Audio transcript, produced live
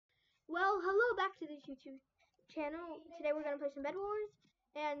Well, hello back to this YouTube channel. Today we're gonna play some Bed Wars,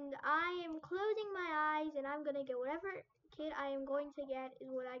 and I am closing my eyes, and I'm gonna get whatever kit I am going to get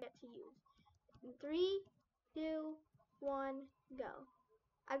is what I get to use. In 3, 2, 1, go.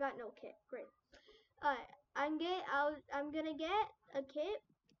 I got no kit. Great. I'm gonna get a kit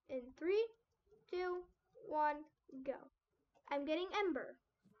in 3, 2, 1, go. I'm getting Ember.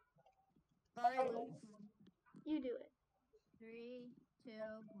 Alright, You do it. 3, 2,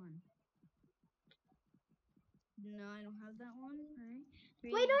 1. No, I don't have that one. Alright.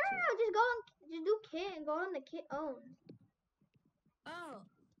 Wait, no. Just do kit and go on the kit own. Oh.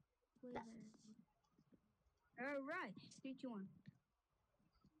 Alright. 3, 2, 1.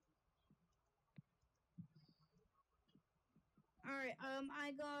 Alright,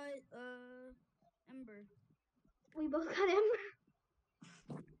 I got, Ember. We both got Ember.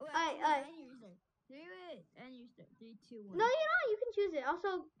 Oh, Alright. and you start. 3, and you start. 3, 2, 1. No, you can choose it.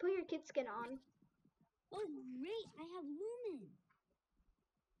 Also, put your kid skin on. Oh, great. I have Lumen.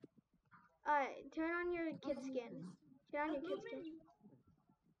 Alright, turn on your kid skin. Turn on your kid skin.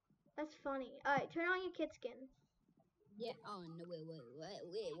 That's funny. Alright, turn on your kid skin. Yeah. Oh, no, wait, what?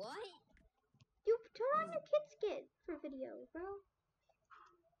 You turn on your kid skin for video, bro.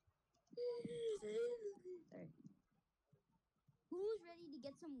 Who's ready to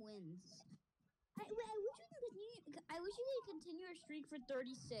get some wins? I wish you could continue your streak for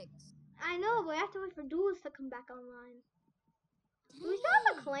 36. I know, but I have to wait for duels to come back online. Do we still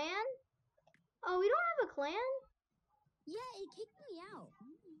have a clan? Oh, we don't have a clan? Yeah, it kicked me out.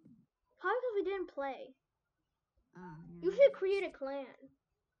 Probably because we didn't play. Yeah. You should create a clan.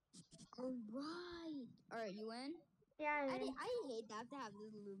 Alright. Alright, you win? Yeah, I hate that to have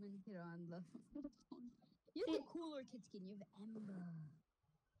this Lumen kit on though. You have a cooler kid skin, you have Ember.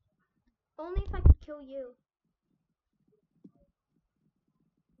 only if I could kill you.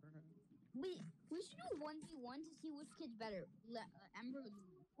 We should do 1v1 to see which kid's better. Ember or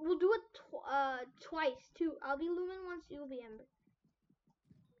Lumen. We'll do it twice, too. I'll be Lumen once, you'll be Ember.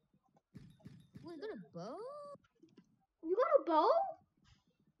 We got a bow? You got a bow?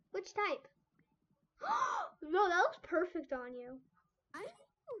 Which type? No, that looks perfect on you. I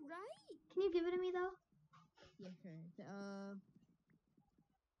know, right? Can you give it to me, though? Yeah, sure.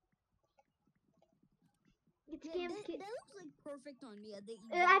 That looks like perfect on me. I think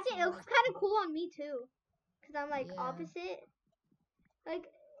it looks kind of cool on me, too. Because I'm, like, opposite. Like,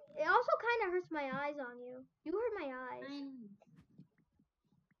 it also kind of hurts my eyes on you. You hurt my eyes.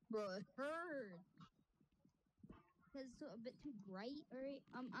 Bro, it hurts. Because it's a bit too bright. Alright,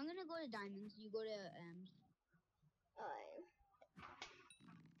 I'm gonna go to diamonds. You go to M's.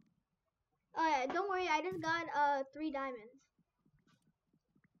 Alright, don't worry. I just got 3 diamonds.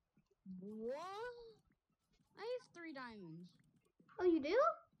 What? I have 3 diamonds. Oh, you do?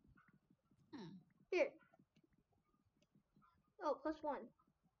 Huh. Here. Oh, +1.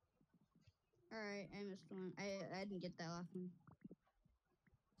 Alright, I missed one. I didn't get that last one.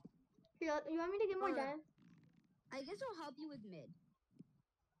 Here, you want me to get more diamonds? I guess I'll help you with mid.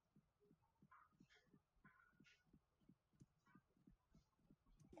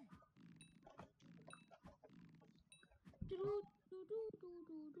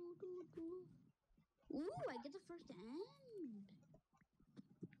 Ooh, I get the first end.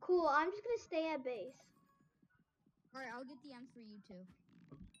 Cool, I'm just gonna stay at base. Alright, I'll get the M for you too.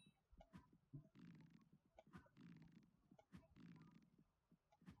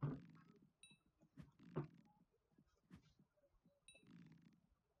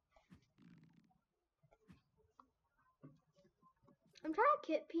 I'm trying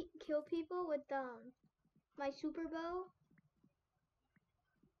to kill people with my super bow.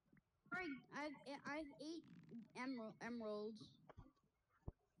 Alright, I've 8 emeralds.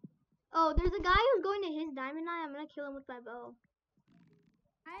 Oh, there's a guy who's going to his diamond eye. I'm gonna kill him with my bow.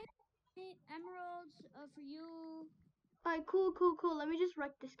 I have 8 emeralds for you. Alright, cool. Let me just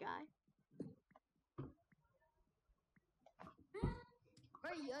wreck this guy.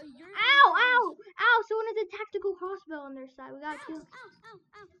 Ow! Someone has a tactical crossbow on their side. We gotta kill. Ow.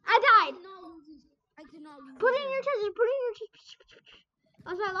 I died. I could not lose. Put it in your chest. Put it in your chest.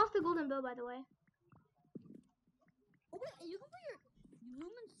 Oh, so I lost the golden bow, by the way. Oh wait, you can put your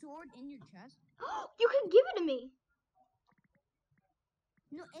Lumen sword in your chest. You can give it to me.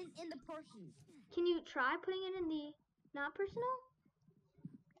 No, in the person. Can you try putting it in the not personal?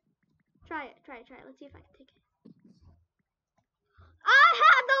 Try it. Let's see if I can take it. I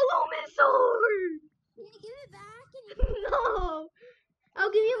have the Lumen sword! Can you give it back? No!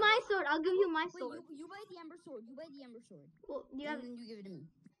 I'll give you my sword. Wait, you buy the Ember sword. Well, you have. And then you give it to me.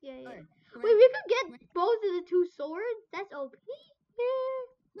 Yeah. Right. Wait, we could get both of the 2 swords? That's OP.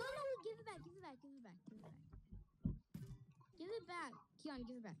 No, back. Keon,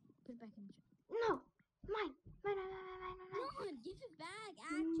 give it back. Put it back in the chest. No, mine. No, give it back.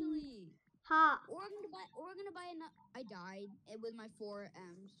 Actually. Ha, Or we're gonna buy another. I died with my 4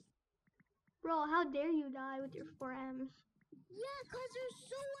 M's. bro, how dare you die with your 4Ms? Yeah, cause they're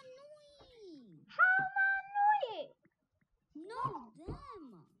so annoying. How am I annoying? No,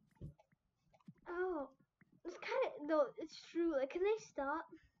 them. Oh, it's kind of no. It's true. Like, can they stop?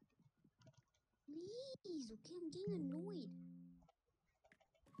 Please, okay, I'm getting annoyed.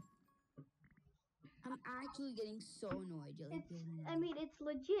 I'm actually getting so annoyed, Jelly. I mean, it's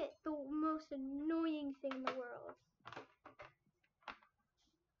legit the most annoying thing in the world.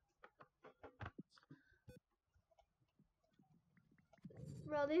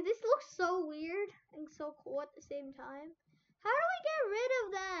 Bro, this looks so weird and so cool at the same time. How do we get rid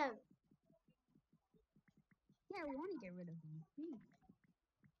of them? Yeah, I want to get rid of them.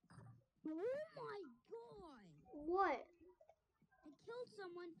 Oh my god! What? I killed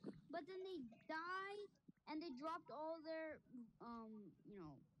someone, but then they died and they dropped all their, you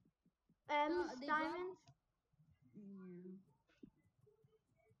know. They Diamonds? Yeah.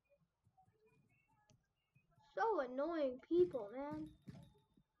 So annoying people, man.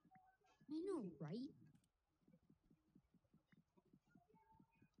 I know, right?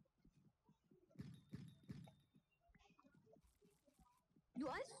 Yo,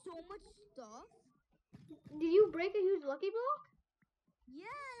 I have so much stuff. Did you break a huge lucky block? Yeah,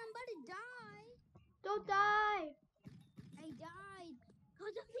 I'm about to die. Don't die. I died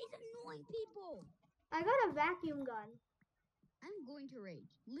because of these annoying people. I got a vacuum gun. I'm going to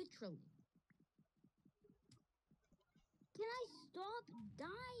rage, literally. Can I stop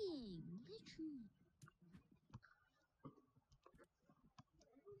dying? Literally.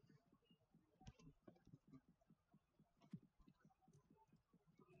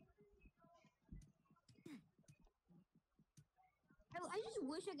 I just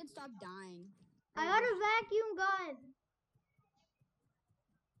wish I could stop dying. I got a vacuum gun.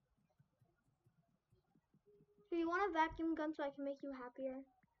 Do you want a vacuum gun so I can make you happier?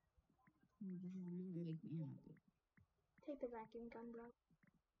 Make me happy. Take the vacuum gun, bro.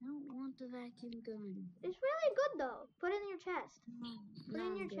 I don't want the vacuum gun. It's really good though. Put it in your chest. Put it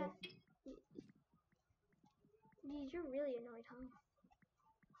in your chest. Geez, you're really annoyed, huh?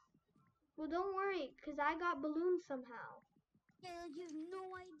 Well, don't worry, because I got balloons somehow. Yeah, you have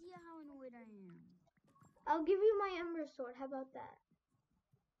no idea how annoyed I am. I'll give you my Ember Sword. How about that?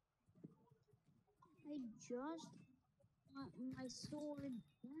 I just want my sword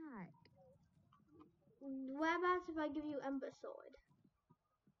back. What about if I give you Ember Sword?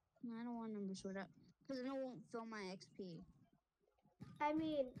 No, I don't want Ember Sword up because then it won't fill my XP. I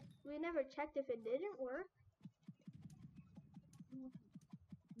mean, we never checked if it didn't work.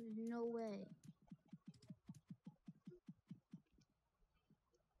 There's no way.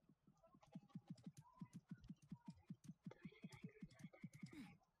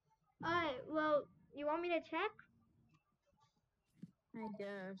 Alright, well, you want me to check? I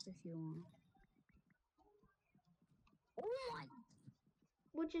guess if you want. Oh my!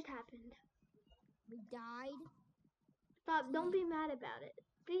 What just happened? We died. Stop, don't be mad about it.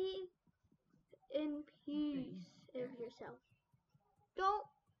 Be in peace of yourself. Don't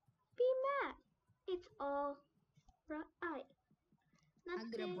be mad. It's all right.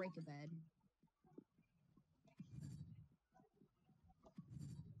 I'm gonna break a bed.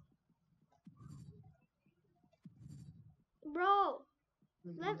 Bro,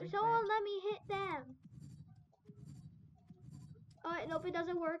 someone let me hit them. Alright, nope, it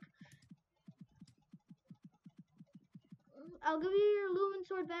doesn't work. I'll give you your Lumen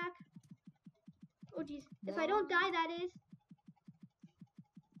Sword back. Oh, jeez. If I don't die, that is.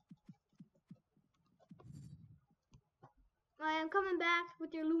 I am coming back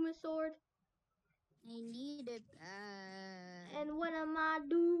with your Lumen Sword. I need it. And what am I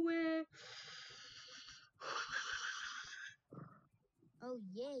doing? Oh,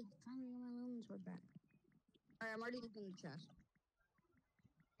 yay. Finally got my Lumen Sword back. Alright, I'm already looking in the chest.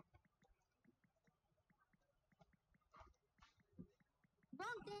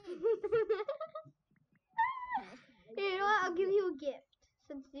 Wrong thing. You know what? I'll give you a gift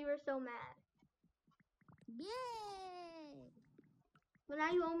since you were so mad. Yay! But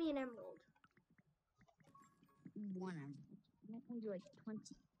now you owe me an emerald. 1 emerald. I'm gonna do like 20.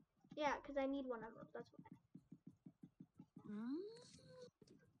 Yeah, because I need 1 emerald. That's why.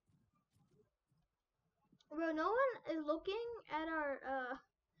 Bro, no one is looking at our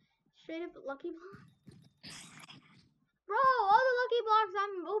straight up lucky blocks. Bro, all the lucky blocks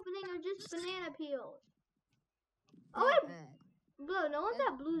I'm opening are just banana peels. Oh wait, Blue, no one's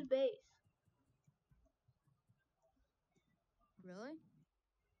at Blue's base. Really?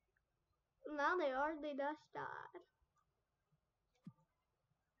 Now they are. They just died.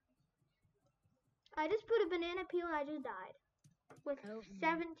 I just put a banana peel and I just died. With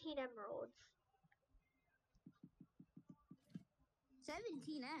 17 emeralds.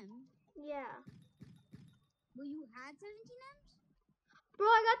 17 M? Yeah. Well, you had 17 M's? Bro,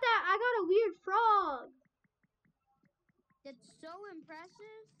 I got a weird frog. That's so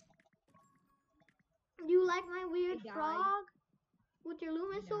impressive. You like my weird frog? With your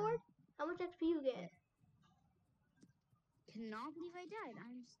Lumen sword? How much XP you get? Cannot believe I died.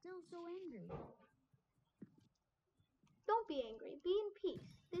 I'm still so angry. Don't be angry. Be in peace.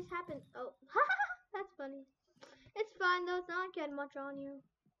 This happened. Oh, that's funny. It's fine though. It's not getting much on you.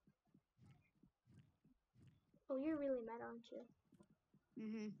 Oh, you're really mad, aren't you?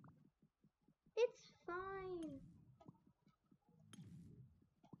 Mhm. It's fine.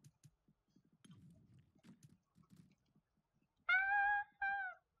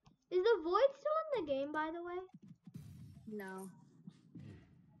 Is the void still in the game, by the way? No.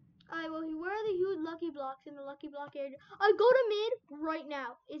 Alright, well, where are the huge lucky blocks in the lucky block area? I go to mid right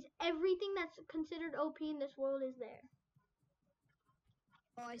now. Is everything that's considered OP in this world is there?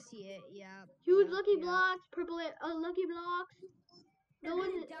 Oh, I see it. Yeah. Huge lucky blocks, purple lucky blocks. They're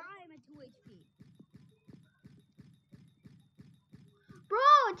gonna die. I'm at 2 HP. Bro,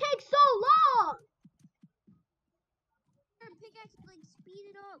 it takes so long. Pickaxe, like, speed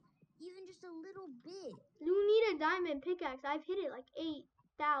it up, even just a little bit. You need a diamond pickaxe. I've hit it like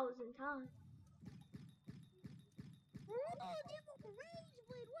 8,000 times. Oh, they have a rage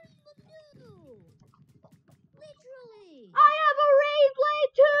blade. What are you gonna do? Literally. I have a rage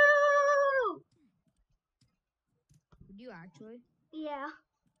blade too. Would you actually? Yeah.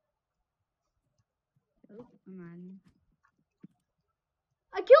 Oh, I'm on.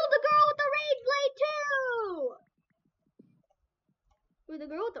 I killed the girl with the rage blade too. Wait, the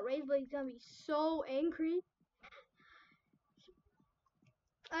girl with the rage blade is gonna be so angry.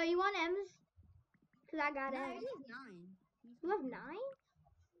 You want M's? Cause I got No, M's. I have 9. You have 9?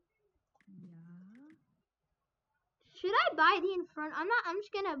 Yeah. Should I buy the in front? I'm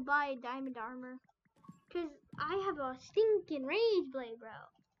just gonna buy diamond armor. Cause I have a stinking rage blade, bro.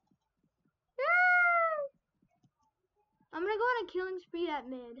 I'm gonna go on a killing spree at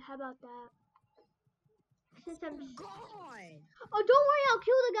mid. How about that? Since I'm God. Oh, don't worry, I'll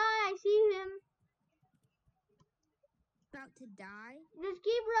kill the guy. I see him. About to die? Just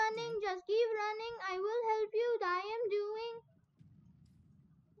keep running. Okay. Just keep running. I will help you. I am doing.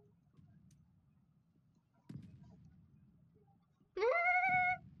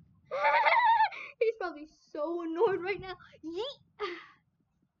 He's probably so annoyed right now. Yeet.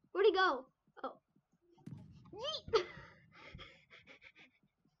 Where'd he go? Oh. Yeet.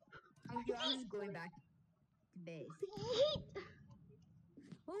 I'm just going back to base. Yeet.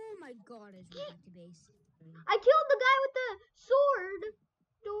 Oh my god, I just went back to base. I killed the guy with the sword.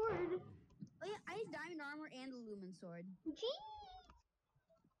 Oh yeah, I have diamond armor and a lumen sword. Gee.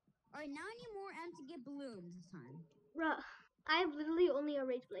 Alright, now I need more M to get balloons this time. Bruh, I have literally only a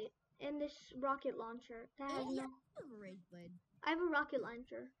rage blade and this rocket launcher. That has yeah, I have a rage blade. I have a rocket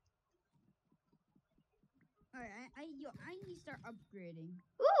launcher. Alright, I need to start upgrading.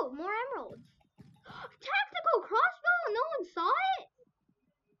 Ooh, more emeralds. Tactical crossbow? No one saw it?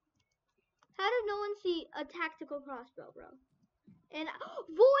 How did no one see a tactical crossbow, bro? And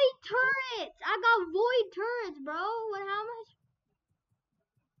void turrets! I got void turrets, bro. What? How much?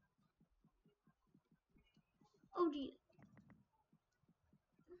 Oh, geez.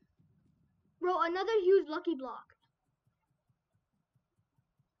 Bro, another huge lucky block.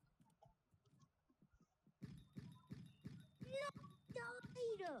 No,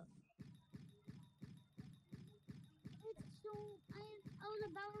 died. It's so. I was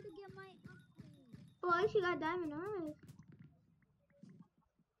about to get my upgrade. Oh, I actually got diamond armor.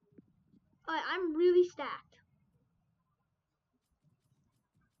 Alright, I'm really stacked.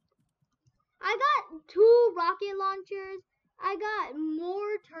 I got 2 rocket launchers. I got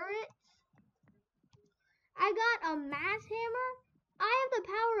more turrets. I got a mass hammer. I have the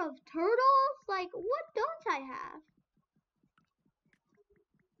power of turtles. Like, what don't I have?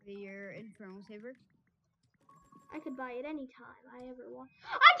 Your infernal saber? I could buy it anytime I ever want.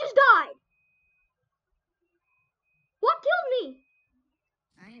 I just died! What killed me?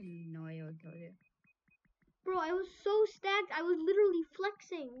 I have no idea what killed you. Bro, I was so stacked, I was literally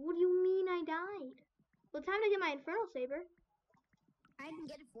flexing. What do you mean I died? Well, time to get my infernal saber. I can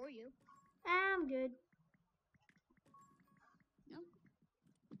get it for you. I'm good. No.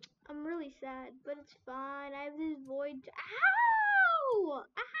 I'm really sad, but it's fine. I have this void. Ow!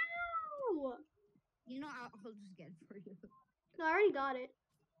 Ow! You know, I'll just get it for you. No, I already got it.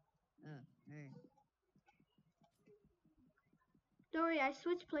 Alright. Don't worry, I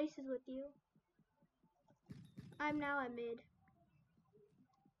switched places with you. I'm now at mid.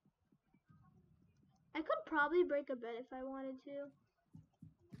 I could probably break a bed if I wanted to.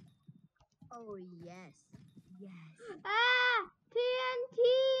 Oh, yes. Yes. Ah! TNT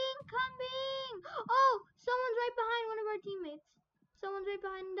incoming! Oh, someone's right behind one of our teammates. Someone's right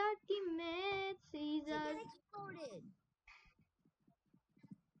behind our teammates. He's Chicken exploded.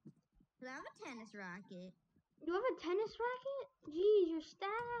 Do I have a tennis racket? You have a tennis racket? Jeez, you're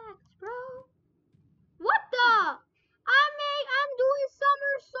stacked, bro. What the? I'm doing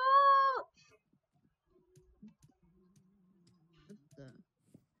somersaults. What the?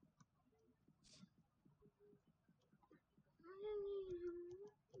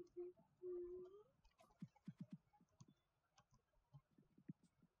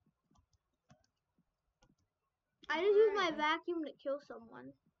 I just used my vacuum to kill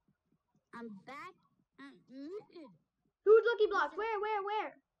someone. I'm back. I'm muted. Who's Lucky Blocks?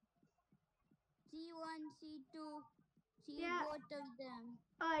 Where? C1, C2, C Yeah. both of them.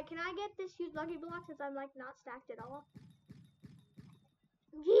 Can I get this huge Lucky Block since I'm like not stacked at all?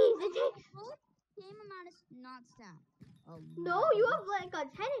 Jeez, it takes. Same amount of not stacked. Oh. No, you have like a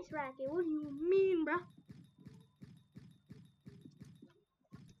tennis racket. What do you mean, bruh?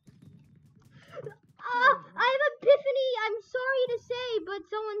 I have epiphany. I'm sorry to say, but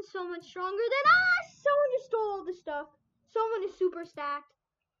someone's so much stronger than us. Someone just stole all the stuff. Someone is super stacked.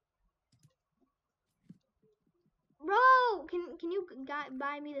 Bro, can you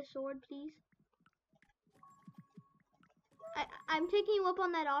buy me the sword, please? I'm taking you up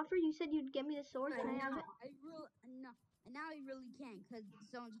on that offer. You said you'd get me the sword. Can I have it? No. Now I really can't because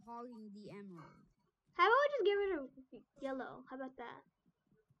someone's hogging the emerald. How about I just get rid of yellow? How about that?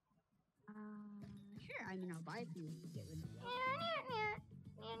 Sure. I mean, I'll buy a few to get rid of yellow.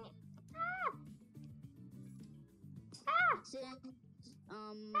 Since,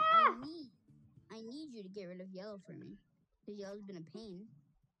 I need you to get rid of yellow for me. Because yellow's been a pain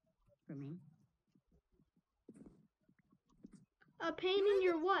for me. A pain in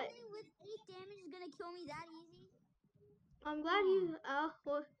your what? With 8 damage is gonna kill me that easy? I'm glad he's,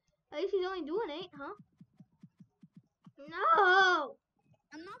 well, at least he's only doing 8, huh? No!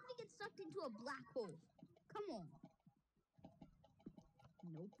 I'm not gonna get sucked into a black hole. Come on.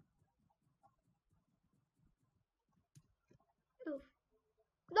 Nope. Oof.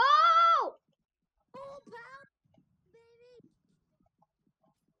 No! Oh, power, baby!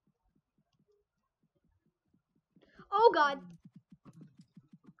 Oh, God.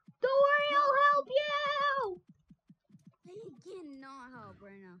 Don't worry, I'll help you! I cannot help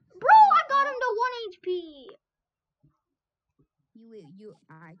right now. Bro, I got him to 1 HP! You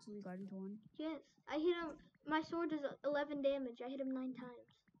actually got into 1? Yes, I hit him. My sword does 11 damage. I hit him 9 times.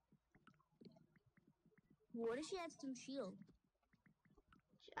 What if she had some shield?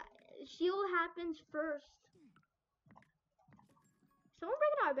 Shield happens first. Someone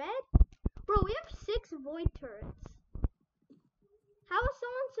breaking our bed? Bro, we have 6 void turrets. How is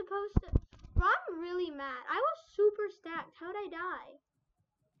someone supposed to... Bro, I'm really mad. I was super stacked. How'd I die?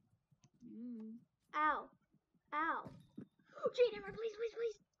 Ow. Ow. Jade Hammer, please.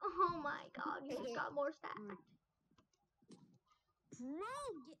 Oh my god, you just got more stacked. Bro,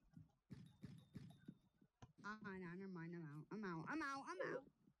 no, never mind. I'm out.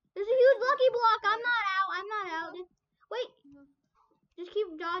 There's a huge Lucky Block. I'm not out. Wait. Just keep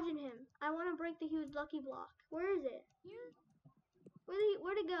dodging him. I want to break the huge Lucky Block. Where is it?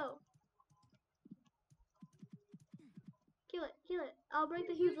 Where'd it go? Kill it. I'll break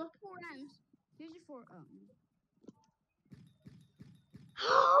the huge Lucky Block. 4 M's. Here's your 4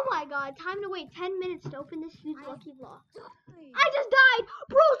 Oh my god, time to wait 10 minutes to open this huge Lucky Block. Died. I just died!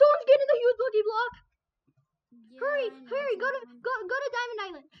 Bro, someone's getting the huge Lucky Block! Yeah, hurry, go to Diamond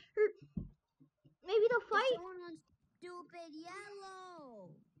Island. Maybe they'll fight. Someone on stupid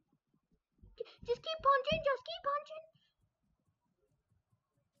yellow. Just keep punching,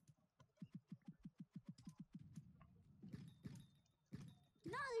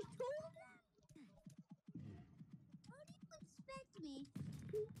 No, there's 2 of them. How do you expect me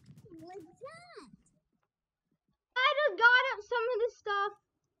like that? I just got up some of this stuff.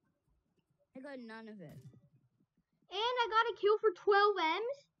 I got none of it. And I got a kill for 12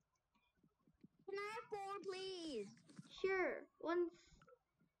 M's. Can I have 4, please? Sure. I'm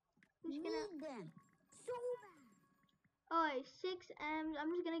just gonna... Need them. So bad. Oh, 6 M's. I'm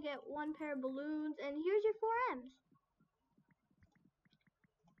just gonna get 1 pair of balloons. And here's your 4 M's.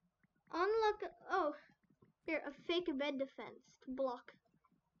 Unlock... Oh. Here, a fake bed defense to block.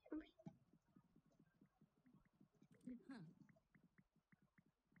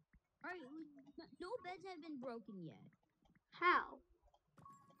 Alright, no beds have been broken yet. How?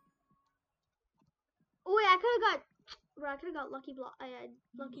 Oh wait, I could have got. Bro, I could have got lucky block. I had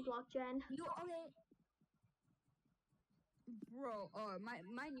lucky block gen. You okay? Bro,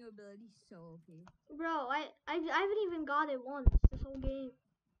 my new ability is so okay. Bro, I haven't even got it once this whole game.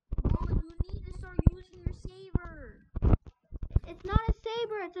 Oh, you need to start using your saber. It's not a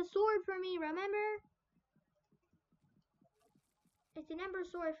saber, it's a sword for me, remember? It's an ember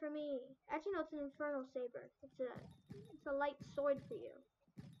sword for me. Actually, no, it's an infernal saber. It's a light sword for you.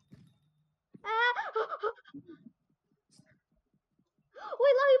 Ah!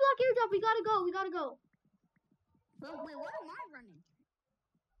 Wait, lucky block airdrop. We gotta go. We gotta go. Wait, what am I running?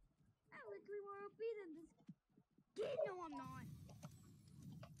 I literally want to be in this kid. No, I'm not.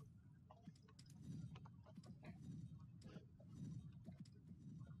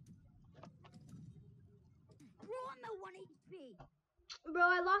 Bro, I'm at 1 HP. Bro,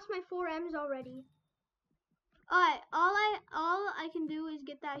 I lost my 4 M's already. Alright, all I can do is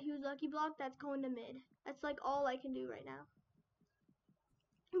get that huge lucky block that's going to mid. That's like all I can do right now.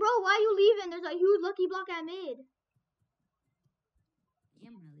 Bro, why are you leaving? There's a huge lucky block at mid.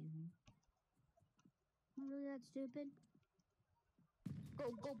 I'm gonna leave him. I'm really that stupid.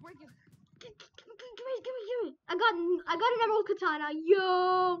 Go, break it. Give me. I got an emerald katana.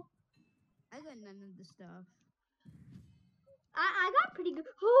 Yo. I got none of the stuff. I got pretty good.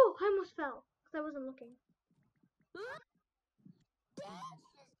 Oh, I almost fell because I wasn't looking. Damage.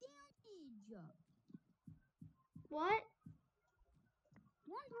 What?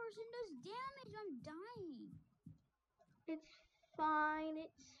 One person does damage. I'm dying. It's fine.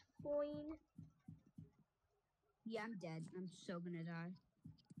 It's fine. Yeah, I'm dead. I'm so gonna die.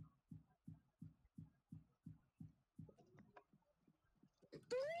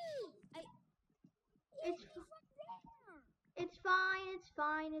 It's fine. It's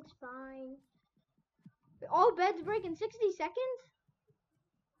fine. It's fine. All beds break in 60 seconds?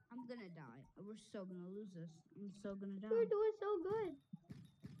 I'm gonna die. We're so gonna lose this. I'm so gonna die. You're doing so good.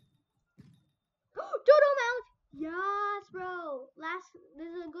 Dodo mount! Yes, bro. This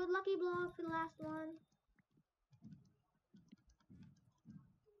is a good lucky block for the last one.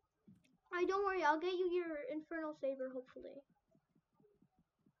 Alright, don't worry. I'll get you your infernal saber, hopefully.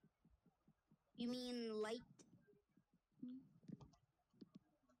 You mean light?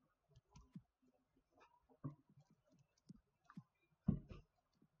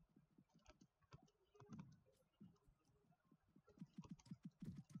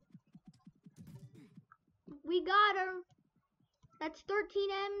 We got her. That's 13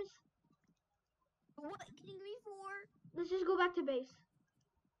 M's. What? Can you give me 4? Let's just go back to base.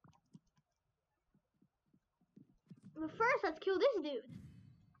 But first, let's kill this dude.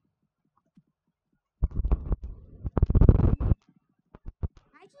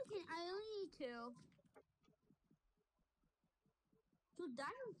 I only need 2. So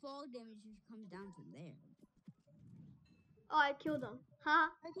diamond fall damage just comes down to there. Oh, I killed him. Huh?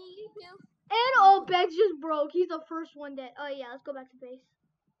 Okay, you too. And all beds just broke. He's the first one dead. Oh yeah, let's go back to base.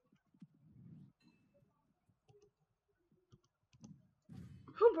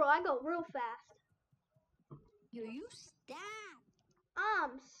 Bro, I go real fast. Yo, you stabbed.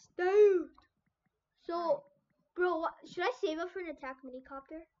 I'm stoked. So, bro, what, should I save up for an attack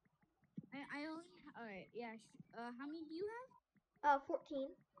minicopter? I only. Alright, yeah. How many do you have?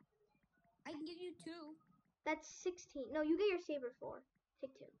 14. I can give you 2. That's 16. No, you get your saber 4.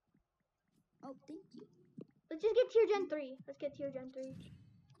 Take 2. Oh, thank you. Let's just get tier gen 3. Let's get tier gen 3.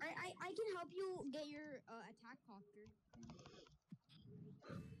 I can help you get your attack copter.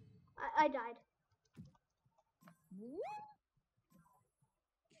 I died. What?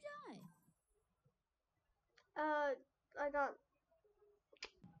 You died? I got...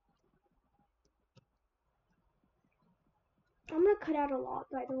 I'm gonna cut out a lot,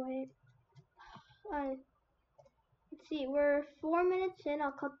 by the way. Let's see, we're 4 minutes in.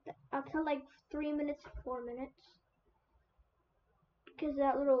 I'll cut like 3 minutes, 4 minutes. Because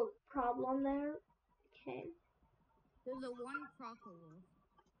that little problem there. Okay. There's a 1 croco wolf.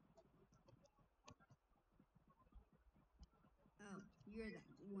 Oh, you're that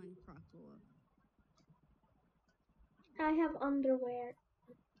 1 croco wolf. I have underwear.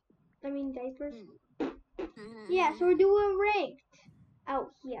 I mean diapers. Mm. Yeah, so we're doing ranked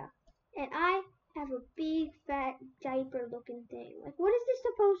out here. And I have a big fat diaper looking thing. Like, what is this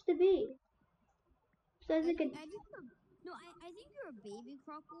supposed to be? So it's like a... I think you're a baby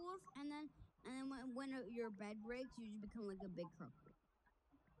croco wolf, and then when your bed breaks, you just become like a big croco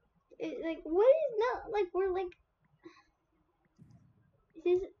wolf. Like, what is not, like, we're like...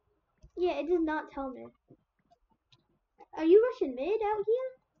 This, yeah, it does not tell me. Are you rushing mid out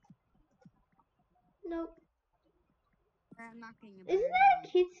here? Nope. I'm not getting a Isn't better that a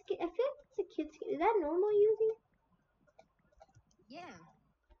job. kid's skin? I feel like it's a kid's skin. Is that normal using? Yeah.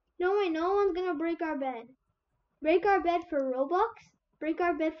 No way, no one's gonna break our bed. Break our bed for Robux? Break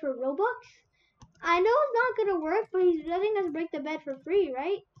our bed for Robux? I know it's not gonna work, but he's letting us break the bed for free,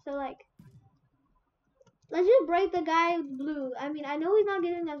 right? So like, let's just break the guy's blue. I mean, I know he's not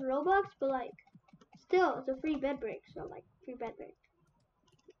giving us Robux, but like, still, it's a free bed break. So like, free bed break.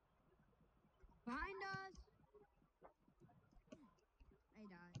 Behind us. I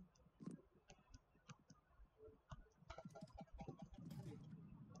died.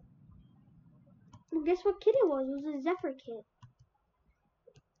 Well, guess what kid it was? It was a Zephyr kid.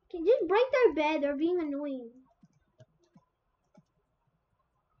 Can just break their bed. They're being annoying.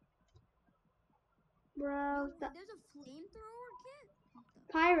 Bro, Yo, there's a flamethrower kit?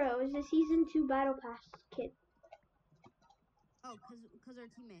 Pyro is the season 2 battle pass kit. Oh, cause our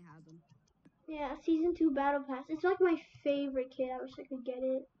teammate has them. Yeah, season 2 battle pass. It's like my favorite kit. I wish I could get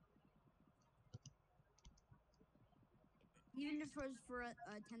it. Even if it was for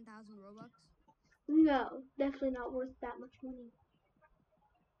 10,000 Robux? No, definitely not worth that much money.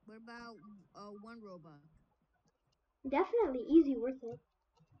 What about 1 Robux? Definitely easy worth it.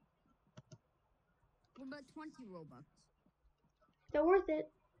 What about 20 Robux? They're worth it.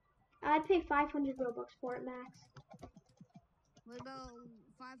 I'd pay 500 Robux for it max. What about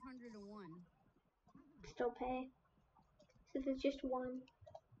 501? Still pay. Since it's just one.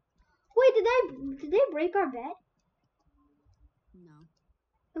 Wait, did they break our bed? No.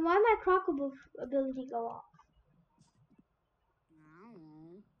 Then why my croc ability go off? I don't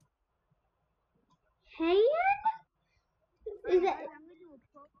know. Hey? Is that I'm gonna do a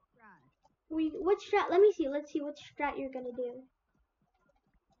pro strat. what strat? Let me see. Let's see what strat you're gonna do.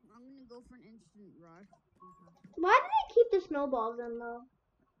 I'm gonna go for an instant rush. Why do they keep the snowballs in though?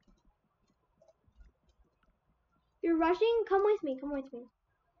 You're rushing? Come with me. Come with me.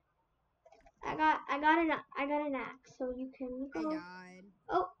 I got an axe, so you can go. I died.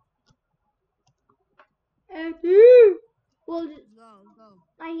 Oh. Well, Go.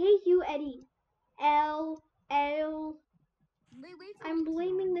 I hate you, Eddie. L. Wait for I'm me,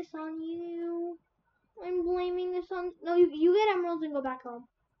 blaming Keon. this on you. I'm blaming this on. No, you get emeralds and go back home.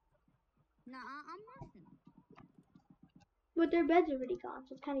 Nah, I'm rushing. But their bed's already gone,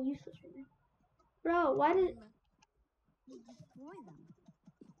 so it's kind of useless right now. Bro, why did? You destroy them.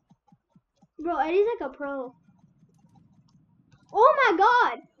 Bro, Eddie's like a pro. Oh my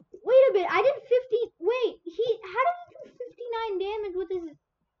god! Wait a bit, I did 50. Wait, how did he do 59 damage with his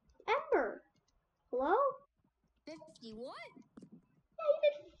ember? Hello? 50 what? Yeah, he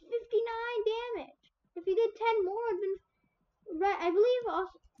did 59 damage. If he did 10 more, it'd been right. I believe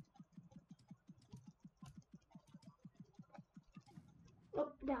also.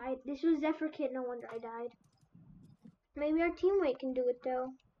 Oh, died. This was Zephyr Kid. No wonder I died. Maybe our teammate can do it though.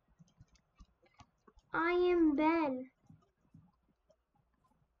 I am Ben.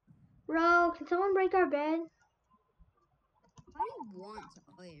 Bro, can someone break our bed? How do you want to?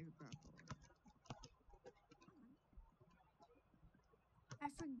 Oh yeah, you're grapple. I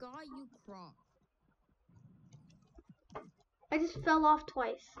forgot you croc. I just fell off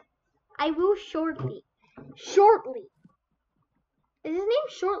twice. I will shortly. Shortly. Is his name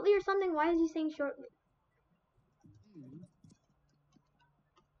Shortly or something? Why is he saying Shortly?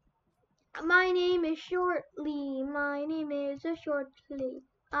 My name is Shortly. My name is a Shortly.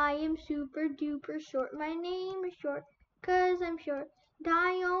 I am super duper short. My name is short, 'cause I'm short.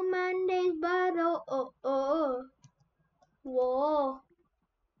 Die on Mondays, but oh. Whoa.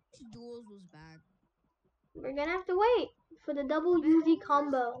 Duels was back. We're gonna have to wait for the double Uzi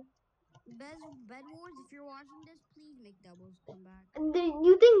combo. Bed Wars, if you're watching this, please make doubles come back.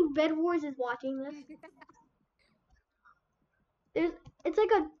 You think Bed Wars is watching this? It's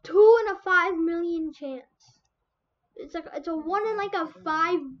like a 2 in a 5 million chance. It's a 1 in like a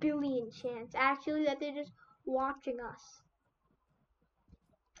 5 billion chance actually that they're just watching us.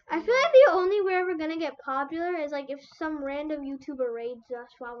 I feel like the only way we're gonna get popular is like if some random YouTuber raids us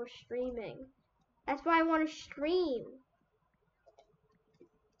while we're streaming. That's why I want to stream.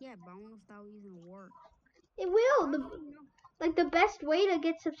 Yeah, but I don't know if that will even work. It will. Like the best way to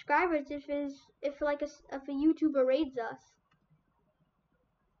get subscribers if a YouTuber raids us.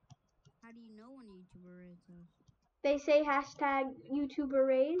 How do you know when a YouTuber raids us? They say hashtag YouTuber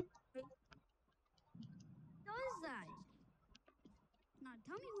raid. Does that? No,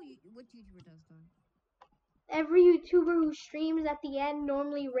 tell me what YouTuber does that. Every YouTuber who streams at the end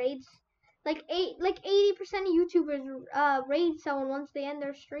normally raids. Like 80% of YouTubers raid someone once they end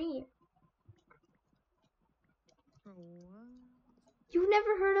their stream. Bro, what? You've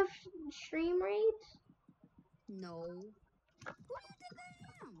never heard of stream raids? No. Who do you think I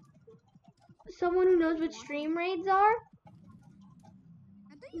am? Someone who knows what stream raids are? I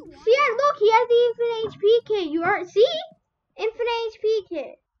thought you wanted. See, yeah, look, he has the infinite HP kit. You are see? Infinite HP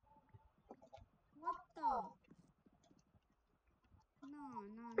kit. What the? No.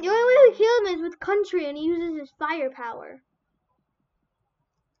 The only way to kill him is with country, and he uses his firepower.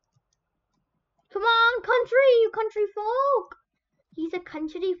 Come on, country, you country folk. He's a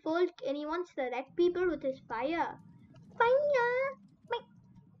country folk, and he wants to wreck people with his fire. Fire!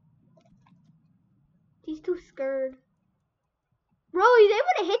 He's too scared. Bro, he's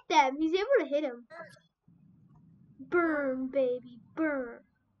able to hit them. He's able to hit him. Burn, baby, burn.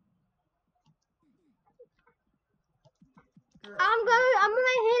 I'm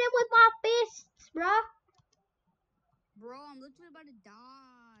gonna hit him with my fists, bruh. Bro, I'm literally about to die.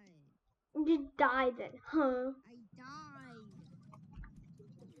 You died then, huh? I died.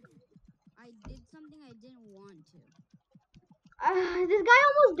 I did something I didn't want to. This guy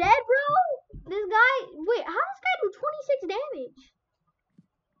almost dead, bro. This guy, wait, how does this guy do 26 damage?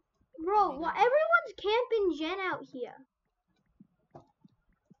 Bro, well, everyone's camping Jen out here.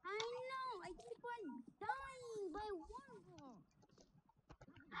 I know, I keep on dying by 1 block.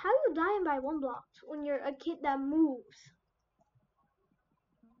 How are you dying by 1 block when you're a kid that moves?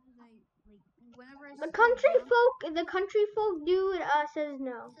 The country folk dude says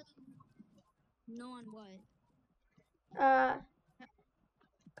no. No on what?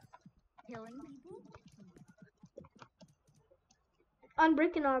 Killing people? On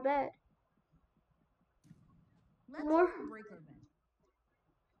breaking our bed. Let's More break our bed.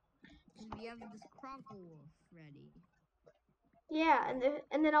 We have this crockle wolf ready. Yeah,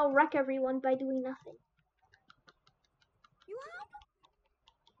 and then I'll wreck everyone by doing nothing. You have?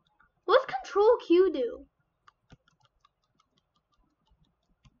 What's Control Q do?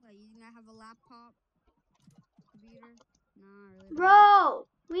 What, you gonna have a laptop? Computer? Nah, really. Bro,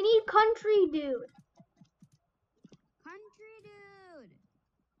 we need country dude. Country dude!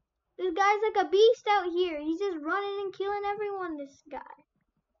 This guy's like a beast out here. He's just running and killing everyone, this guy.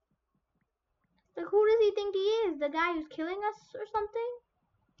 Like, who does he think he is? The guy who's killing us or something?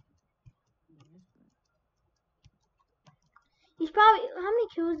 He's probably, how many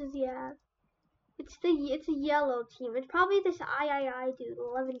kills does he have? It's a yellow team. It's probably this I dude,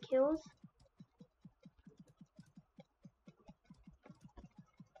 11 kills.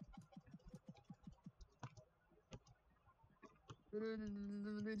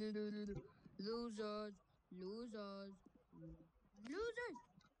 Losers.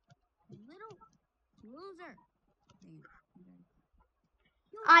 Little loser.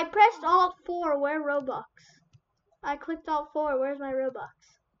 I pressed Alt 4. Where Robux? I clicked Alt 4. Where's my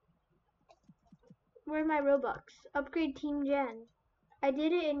Robux? Where's my Robux? Upgrade Team Jen. I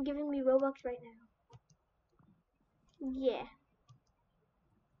did it and giving me Robux right now. Yeah.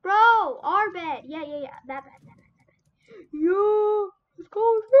 Bro, our bed. Yeah. That bed. Yo, let's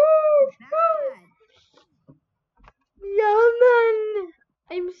go. Yeah, man.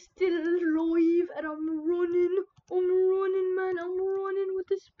 I'm still alive and I'm running, man. I'm running with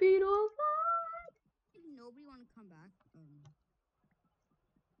the speed of light. Nobody want to come back.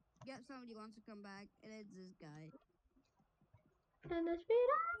 Yep, somebody wants to come back, and it's this guy. And the speed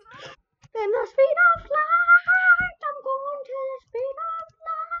of light. I'm going to the speed of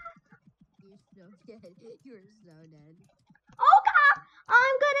light. You're so dead. You're so dead. Oh God,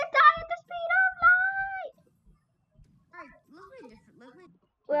 I'm gonna die at the speed of light. Alright, let's play different.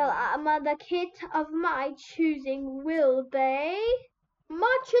 Well, the kit of my choosing will be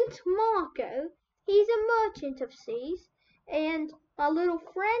Merchant Marco. He's a merchant of seas, and my little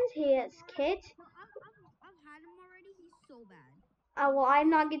friend here's kit. I've had him already. He's so bad. Well, I'm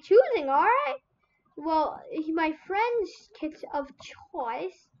not choosing, alright? Well, my friend's kit of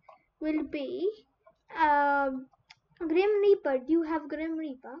choice will be Grim Reaper. Do you have Grim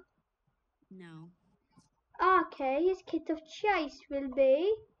Reaper? No. Okay, his kit of choice will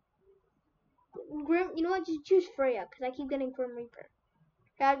be Grim. You know what? Just choose Freya, because I keep getting Grim Reaper.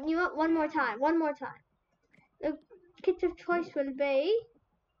 You know what? One more time. The kit of choice will be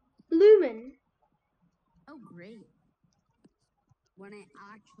Lumen. Oh, great. When I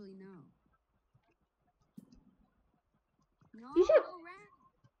actually know. No, You should. Ran.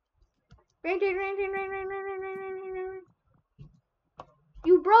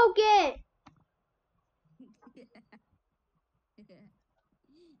 You broke it.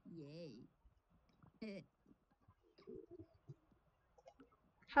 Yay.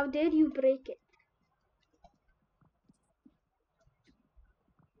 How dare you break it?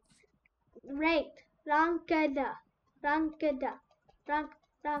 Ranked. Rank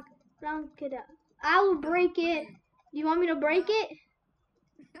it up. I will break it. You want me to break it?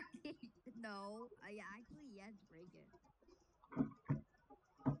 No. Actually, yes, break it.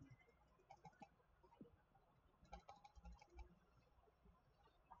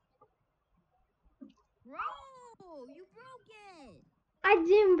 Bro, you broke it. I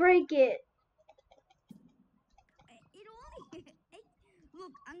didn't break it. It only.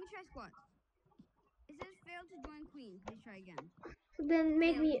 Look, I'm gonna try squats. It says fail to join queen. Please try again. Then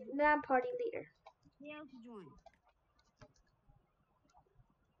make me that party leader. Fail to join.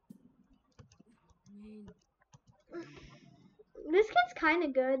 Man. This kid's kind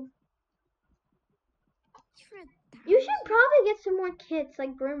of good. You should probably get some more kits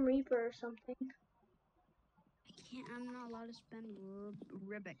like Grim Reaper or something. I can't. I'm not allowed to spend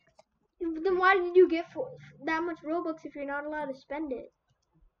Rubik. Then why did you get that much Robux if you're not allowed to spend it?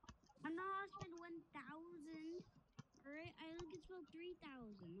 I'm not allowed to spend 1,000. Alright, I only can spend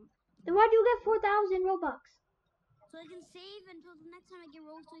 3,000. Then why do you get 4,000 Robux? So I can save until the next time I get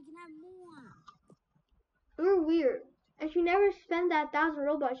Robux so I can have more. You're weird. If you never spend that 1,000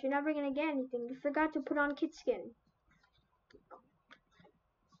 Robux, you're never gonna get anything. You forgot to put on kid skin.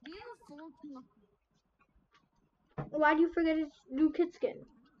 Do you have a full team? Why do you forget to do kid skin?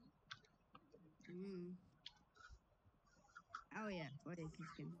 Oh yeah, what is kid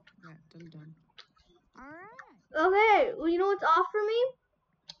skin? Yeah, done. Alright. Okay, well you know what's off for me?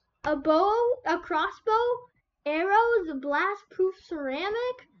 A bow, a crossbow, arrows, blast-proof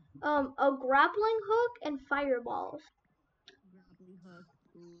ceramic, a grappling hook, and fireballs. Grappling hook.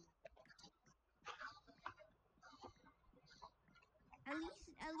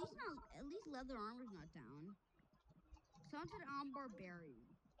 At least leather armor's not down. Someone said I'm barbarian.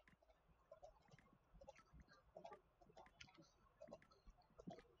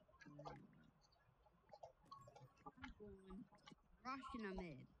 I'm going Russian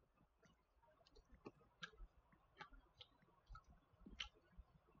amid.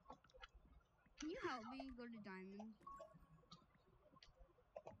 Can you help me go to diamonds?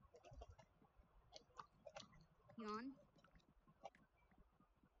 Yon?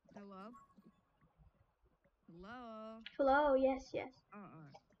 Hello? Hello? Hello, yes.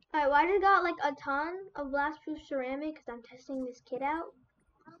 Alright. Alright, well I just got like a ton of blast-proof ceramic because I'm testing this kit out.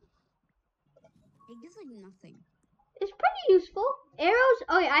 It gives like nothing. It's pretty useful. Arrows,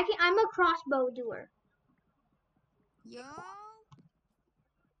 oh yeah, I'm a crossbow doer. Yo!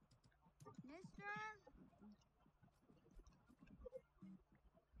 Mister?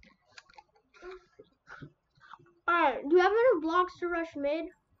 Alright, do you have enough blocks to rush mid?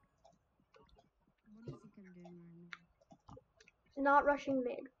 What do you think I'm doing right now? Not rushing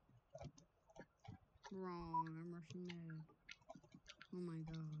mid. Wrong, I'm rushing mid. Oh my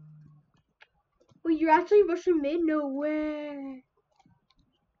god. Wait, you're actually rushing mid? No way.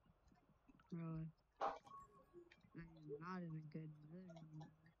 Really? I'm not in a good mood.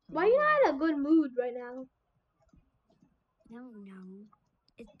 Why are you not in a good mood right now? No.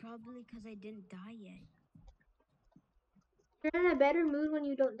 It's probably because I didn't die yet. You're in a better mood when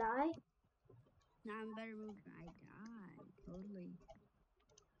you don't die? Now I'm in a better mood when I die. Totally.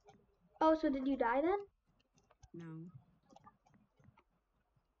 Oh, so did you die then? No.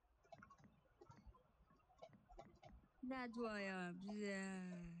 That's why I'm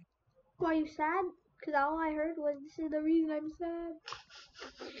sad. Why are you sad? Because all I heard was this is the reason I'm sad.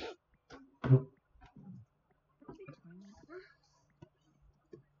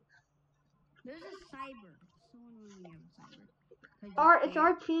 There's a cyber. Someone when we have a cyber. It's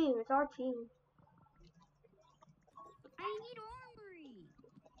our team. It's our team. I need armory.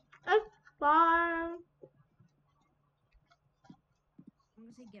 That's fine. I'm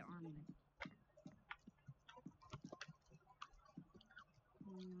gonna say get armored.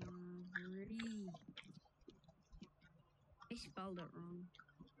 Armory. I spelled it wrong.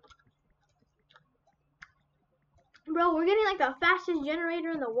 Bro, we're getting like the fastest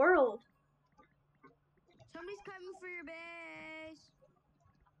generator in the world. Somebody's coming for your base.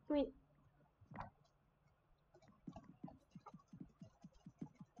 I mean,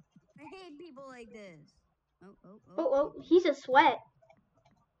 I hate people like this. oh, he's a sweat.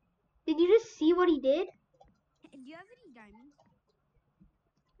 Did you just see what he did? Do you have any diamonds?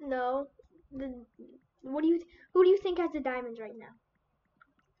 No. Who do you think has the diamonds right now?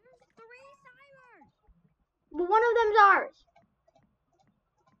 There's 3 cybers. But one of them's ours.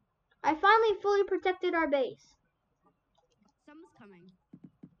 I finally fully protected our base. Someone's coming.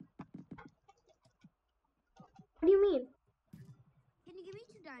 What do you mean? Can you give me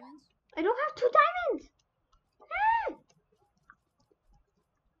 2 diamonds? I don't have 2 diamonds. Ah!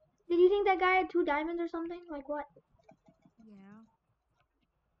 Did you think that guy had 2 diamonds or something? Like what? Yeah.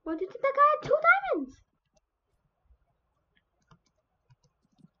 Why do you think that guy had 2 diamonds?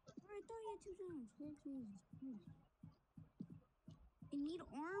 I thought you had 2 diamonds. Oh, Jesus. I need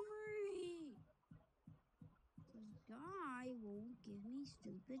armory. This guy won't give me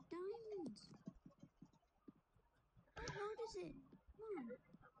stupid diamonds. How hard is it? Come on.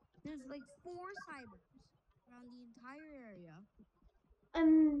 There's like 4 cybers around the entire area.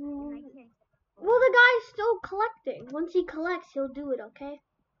 And I can't. Well, the guy's still collecting. Once he collects, he'll do it, okay?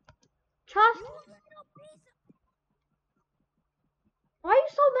 Trust. Why are you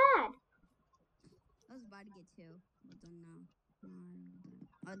so mad? I was about to get 2, but then no.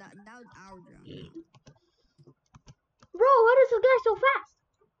 Oh, that was our drone. Bro, why does this guy so fast?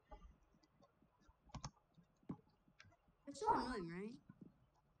 It's so annoying, right?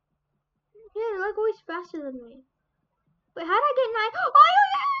 Yeah, they're like always faster than me. Wait, how did I get 9? Oh,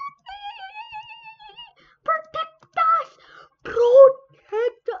 protect us!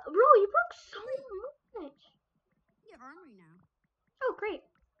 Protect us! Bro, you broke so much. You get armory now. Oh, great.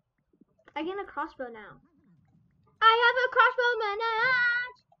 I get a crossbow now. I have a crossbow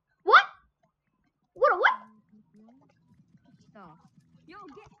manage! What? What? Stop. Yo,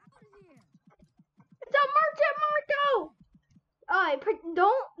 get out of here! It's a merchant, Marco! Alright,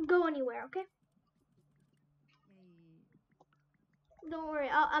 don't go anywhere, okay? Don't worry,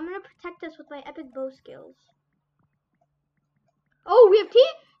 I'm gonna protect us with my epic bow skills. Oh, we have T?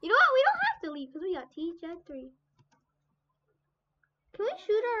 You know what? We don't have to leave because we got T Jet 3. Can we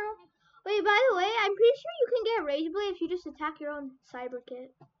shoot our own? Wait, by the way, I'm pretty sure you can get Rage Blade if you just attack your own cyber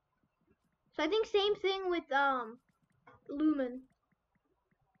kit. So I think same thing with Lumen.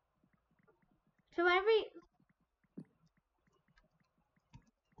 So every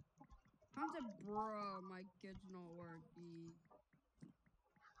I'm like, bro, my kit's not working.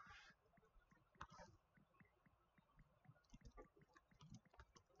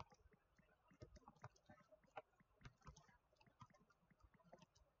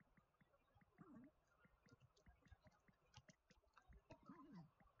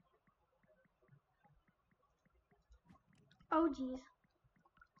 oh jeez.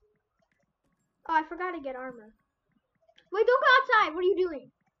 Oh, I forgot to get armor. Wait, don't go outside. What are you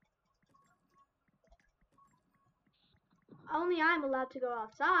doing? Only I'm allowed to go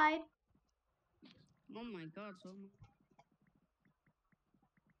outside. Oh my god, so much.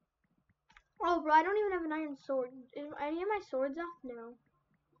 Oh, bro, I don't even have an iron sword. Is any of my swords off? No.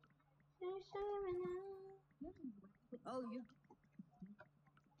 Oh, you.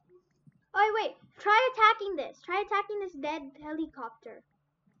 Oh, wait. Try attacking this. Try attacking this dead helicopter.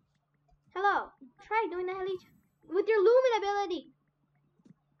 Hello. Try doing the with your Lumen ability.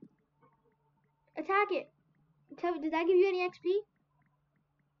 Attack it. Does that give you any XP?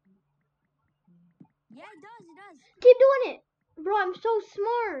 Yeah, it does. Keep doing it. Bro, I'm so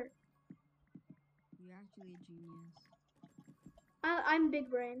smart. You're actually a genius. I'm big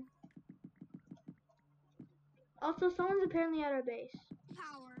brain. Also, someone's apparently at our base.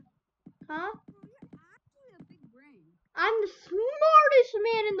 Power. Huh? Bro, you're actually a big brain. I'm the smartest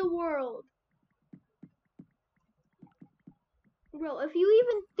man in the world. Bro, if you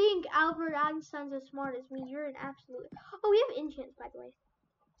even think Albert Einstein's as smart as me, you're an absolute... Oh, we have enchants, by the way.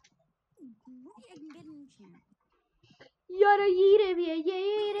 Great, I can get an enchant. Yada yada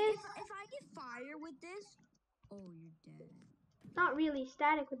yada. If I get fire with this, oh, you're dead. Not really.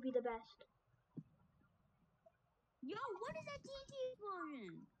 Static would be the best. Yo, what is that TNT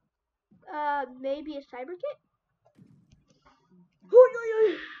explosion? Maybe a cyber kit?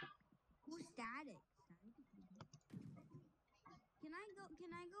 Who's static?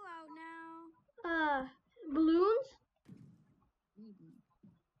 Can I go out now? Balloons? Maybe.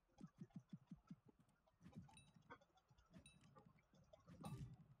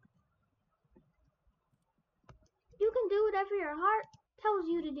 You can do whatever your heart tells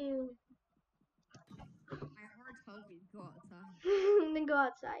you to do. My heart tells me to go outside. Then go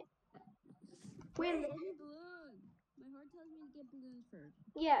outside. Wait, I need balloons. My heart tells me to get balloons first.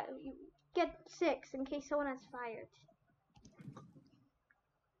 Yeah, you get 6 in case someone has fired.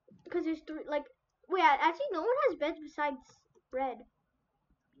 Because there's 3, like, wait, actually no one has beds besides Red.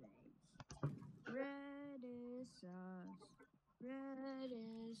 Red is sus. Red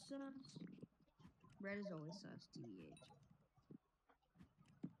is sus. Red is always sus, TBH.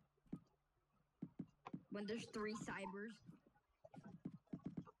 When there's 3 cybers.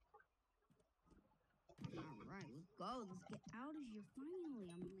 Alright, let's go. Let's get out of here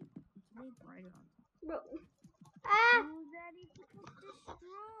finally. I mean, it's really bright out. Bro. Ah! Who's ready to get destroyed?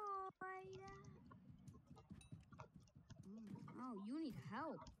 Oh, you need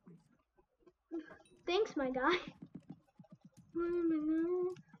help. Thanks, my guy.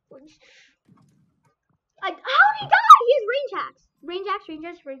 How did he die? He has range hacks. Range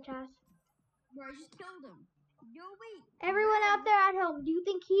hacks. Bro, I just killed him. Yo, wait. Everyone out there at home, do you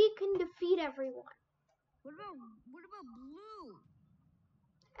think he can defeat everyone? What about blue?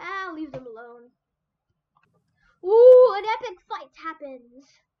 Leave them alone. Ooh, an epic fight happens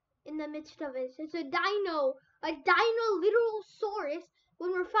in the midst of it. It's a dino literal saurus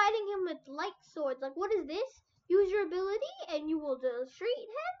when we're fighting him with light swords. Like, what is this? Use your ability and you will defeat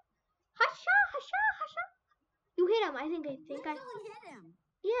him. Hasha, hasha, hasha. You hit him. I think I hit him.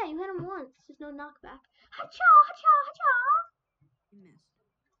 Yeah, you hit him once. There's no knockback. Hacha, hacha, hacha. You missed.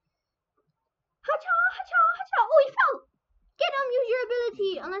 Hacha, hacha, hacha. Oh, he fell. Get him. Use your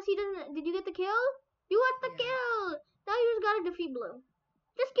ability. Unless he doesn't. Did you get the kill? You got the kill. Now you just gotta defeat blue.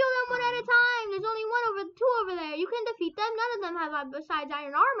 Just kill them one at a time. There's only two over there. You can defeat them. None of them have besides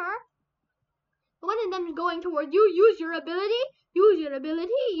iron armor. One of them is going towards you. Use your ability. Use your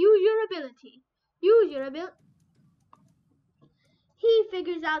ability. Use your ability. Use your ability. He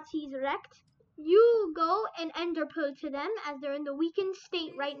figures out he's wrecked. You go and ender pearl to them as they're in the weakened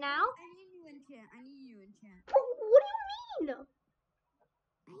state right now. I need you in chat. Bro, what do you mean?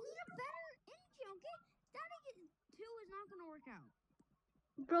 I need a better enchant, okay? Static 2 is not gonna work out.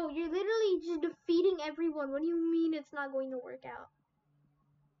 Bro, you're literally just defeating everyone. What do you mean it's not going to work out?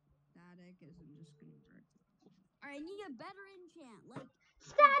 Static isn't just gonna work. Alright, I need a better enchant. Like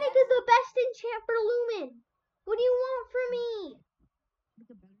Static is the best enchant for Lumen. What do you want from me? Like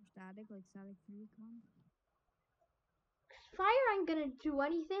a better static, like static 3 come. Fire ain't gonna do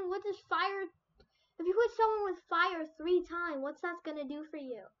anything. What does fire? If you hit someone with fire 3 times, what's that gonna do for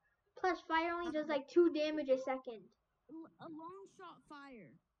you? Plus, fire only does like 2 damage a second. A long shot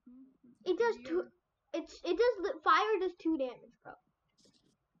fire. It does fire does 2 damage, bro.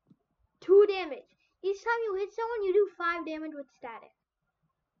 2 damage. Each time you hit someone, you do 5 damage with static.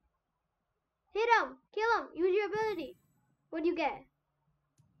 Hit him, kill him, use your ability. What do you get?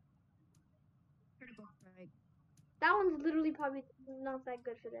 Critical strike. That one's literally probably not that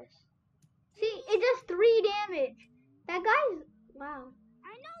good for this. See, it does 3 damage. That guy's wow.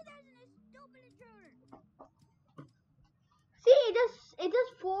 I know there's a stupid intruder. See, it does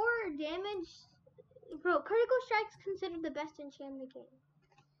 4 damage. Bro, critical strike's considered the best enchant in the game.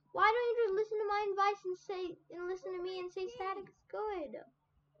 Why don't you just listen to my advice and listen to me and say static's good?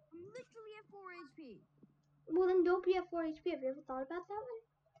 I'm literally at 4 HP. Well, then don't be at 4 HP. Have you ever thought about that one?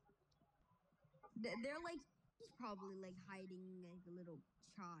 They're like, he's probably like hiding like a little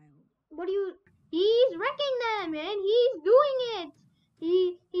child. He's wrecking them, man. He's doing it.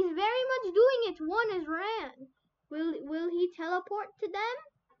 He's very much doing it. One is ran. Will he teleport to them?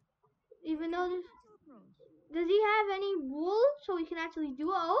 Even though does he have any wool so he can actually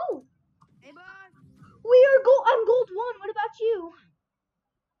do it? Oh. Hey, boss. I'm gold 1. What about you?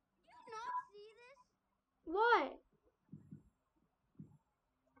 Did you not see this? What?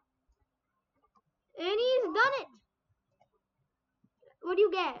 And he's done it. What do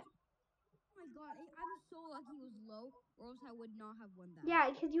you get? Oh my god, I'm so lucky it was low, or else I would not have won that. Yeah,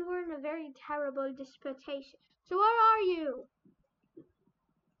 because you were in a very terrible disputation. So where are you?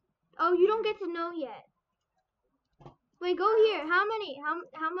 Oh, you don't get to know yet. Wait, go here. How many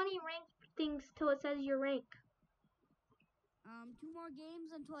rank things till it says your rank? 2 more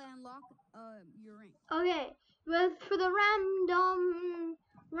games until I unlock your rank. Okay, well, for the random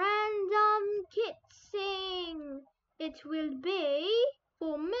kit sing, it will be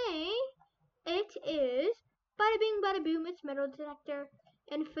for me. It is bada bing bada boom. It's metal detector,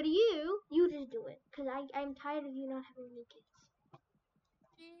 and for you, you just do it, cause I'm tired of you not having any kits.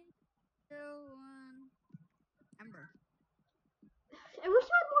 3, 2, 1. Ember. I wish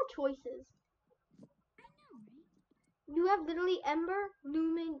I had more choices. I know, right? You have literally Ember,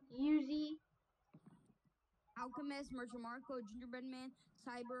 Lumen, Yuzi, Alchemist, Merchant Marco, Gingerbread Man,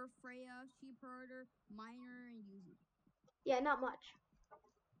 Cyber, Freya, Sheep Herder, Miner, and Yuzi. Yeah, not much.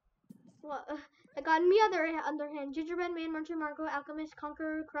 Well, I got on the other hand, Gingerbread Man, Merchant Marco, Alchemist,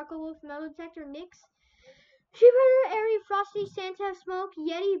 Conqueror, Crackle Wolf, Metal Detector, Nyx, Sheep Herder, Airy, Frosty, Santa, Smoke,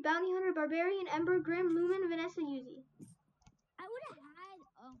 Yeti, Bounty Hunter, Barbarian, Ember, Grim, Lumen, Vanessa, Yuzi. I would have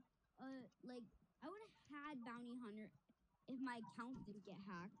had Bounty Hunter if my account didn't get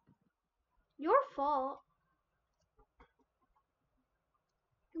hacked. Your fault.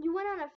 You went on a